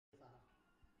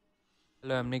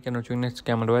Hello, I'm Nick and watching next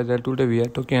scam advisor. Today we are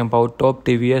talking about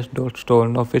Toptvs.Store.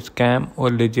 Now if it's scam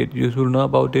or legit, you should know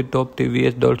about it.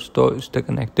 Toptvs.Store. Stay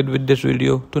connected with this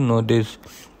video to know this.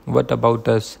 What about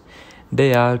us?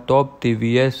 They are top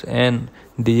TVS and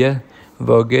their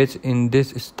voyage in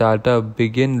this startup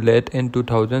began late in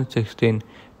 2016.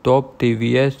 Top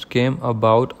TVS came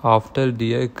about after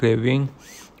their craving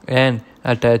an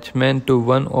attachment to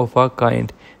one of a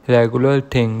kind regular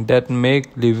thing that make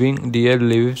living their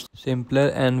lives simpler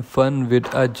and fun with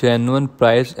a genuine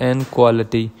price and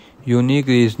quality. Unique,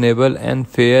 reasonable and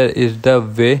fair is the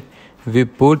way we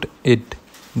put it.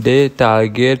 They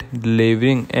target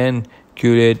delivering and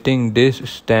curating these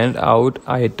standout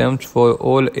items for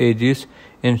all ages,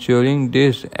 ensuring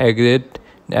these aggregate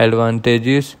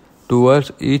advantages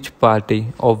towards each party,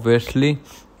 obviously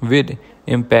with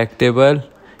impeccable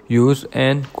use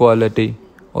and quality.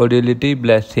 Orality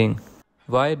blessing.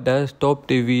 Why does Top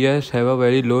TVS have a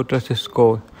very low trust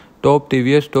score? Top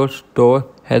TVS.Store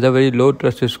has a very low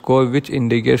trust score, which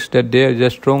indicates that there is a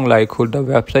strong likelihood the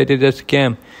website is a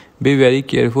scam. Be very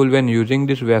careful when using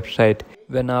this website.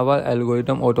 When our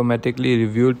algorithm automatically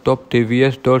reviewed Top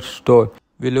TVS.Store,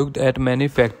 we looked at many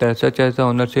factors such as the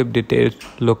ownership details,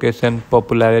 location,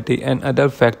 popularity, and other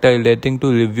factors relating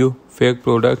to review, fake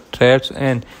product, threats,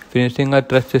 and finishing. A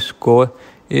trust score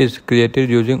is created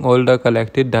using all the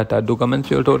collected data. Do comment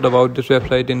your thought about this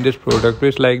website in this product.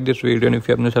 Please like this video, and if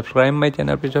you have not subscribed my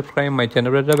channel, please subscribe my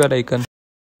channel, press the bell icon.